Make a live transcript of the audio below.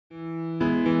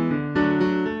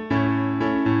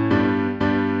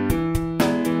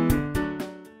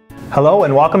Hello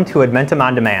and welcome to Edmentum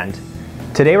On Demand.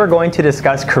 Today we're going to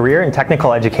discuss career and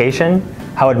technical education,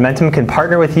 how Edmentum can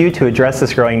partner with you to address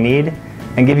this growing need,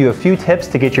 and give you a few tips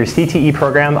to get your CTE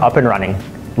program up and running.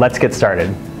 Let's get started.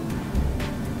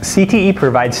 CTE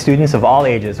provides students of all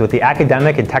ages with the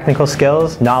academic and technical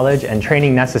skills, knowledge, and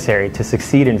training necessary to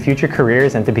succeed in future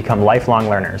careers and to become lifelong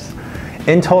learners.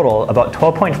 In total, about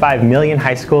 12.5 million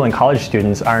high school and college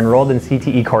students are enrolled in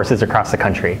CTE courses across the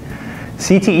country.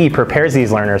 CTE prepares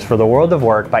these learners for the world of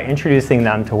work by introducing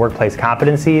them to workplace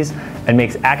competencies and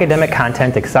makes academic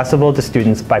content accessible to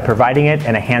students by providing it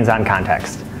in a hands-on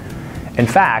context. In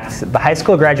fact, the high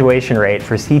school graduation rate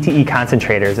for CTE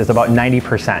concentrators is about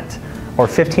 90%, or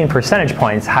 15 percentage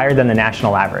points higher than the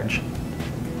national average.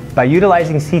 By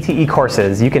utilizing CTE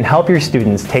courses, you can help your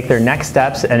students take their next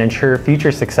steps and ensure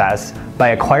future success by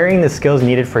acquiring the skills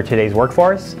needed for today's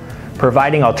workforce,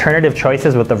 providing alternative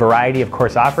choices with a variety of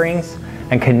course offerings,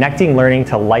 and connecting learning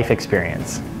to life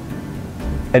experience.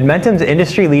 Edmentum's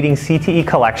industry-leading CTE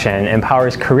collection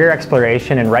empowers career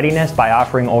exploration and readiness by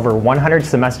offering over 100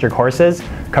 semester courses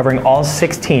covering all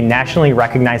 16 nationally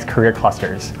recognized career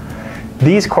clusters.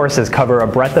 These courses cover a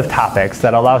breadth of topics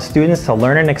that allow students to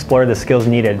learn and explore the skills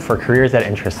needed for careers that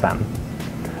interest them.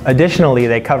 Additionally,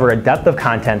 they cover a depth of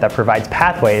content that provides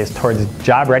pathways towards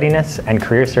job readiness and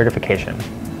career certification.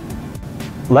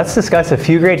 Let's discuss a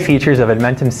few great features of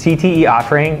Edmentum's CTE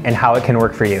offering and how it can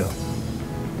work for you.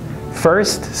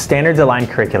 First, standards-aligned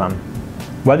curriculum.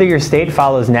 Whether your state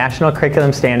follows national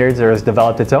curriculum standards or has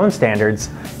developed its own standards,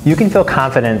 you can feel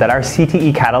confident that our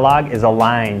CTE catalog is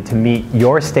aligned to meet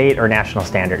your state or national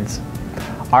standards.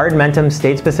 Our Edmentum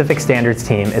state-specific standards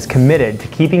team is committed to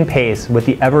keeping pace with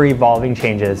the ever-evolving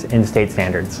changes in state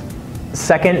standards.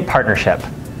 Second, partnership.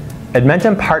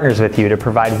 Edmentum partners with you to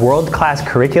provide world-class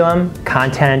curriculum,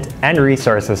 content, and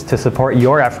resources to support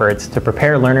your efforts to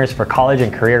prepare learners for college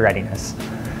and career readiness.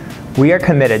 We are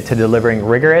committed to delivering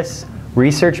rigorous,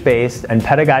 research-based, and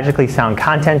pedagogically sound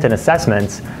content and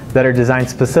assessments that are designed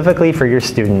specifically for your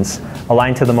students,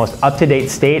 aligned to the most up-to-date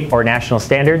state or national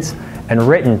standards, and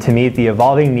written to meet the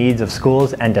evolving needs of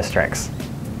schools and districts.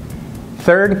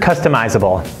 Third,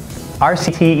 customizable. Our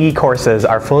CTE courses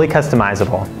are fully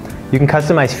customizable. You can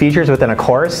customize features within a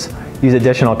course, use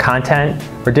additional content,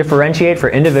 or differentiate for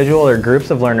individual or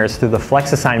groups of learners through the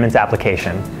Flex Assignments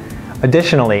application.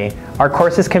 Additionally, our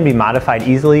courses can be modified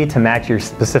easily to match your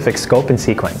specific scope and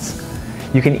sequence.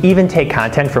 You can even take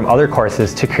content from other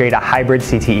courses to create a hybrid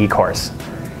CTE course.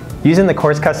 Using the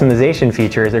course customization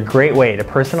feature is a great way to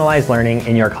personalize learning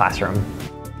in your classroom.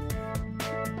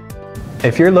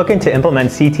 If you're looking to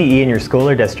implement CTE in your school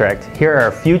or district, here are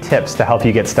a few tips to help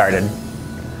you get started.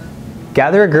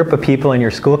 Gather a group of people in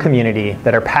your school community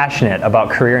that are passionate about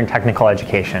career and technical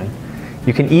education.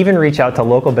 You can even reach out to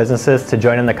local businesses to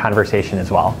join in the conversation as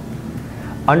well.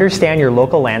 Understand your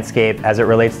local landscape as it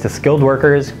relates to skilled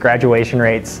workers, graduation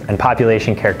rates, and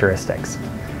population characteristics.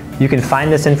 You can find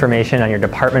this information on your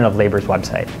Department of Labor's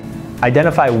website.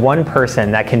 Identify one person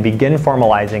that can begin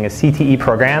formalizing a CTE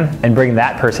program and bring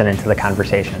that person into the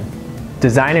conversation.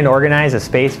 Design and organize a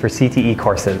space for CTE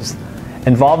courses.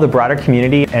 Involve the broader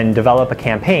community and develop a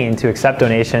campaign to accept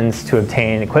donations to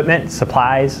obtain equipment,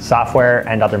 supplies, software,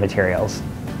 and other materials.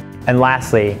 And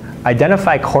lastly,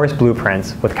 identify course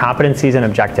blueprints with competencies and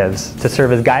objectives to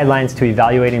serve as guidelines to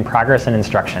evaluating progress and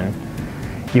instruction.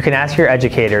 You can ask your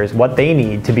educators what they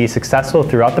need to be successful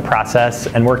throughout the process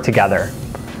and work together.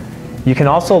 You can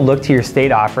also look to your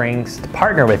state offerings to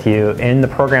partner with you in the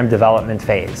program development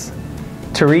phase.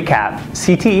 To recap,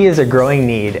 CTE is a growing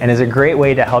need and is a great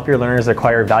way to help your learners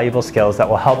acquire valuable skills that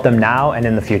will help them now and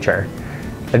in the future.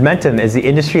 Edmentum is the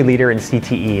industry leader in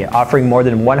CTE, offering more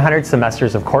than 100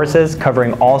 semesters of courses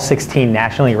covering all 16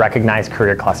 nationally recognized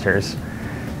career clusters.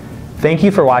 Thank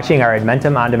you for watching our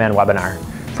Edmentum On Demand webinar.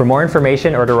 For more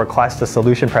information or to request a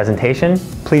solution presentation,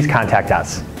 please contact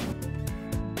us.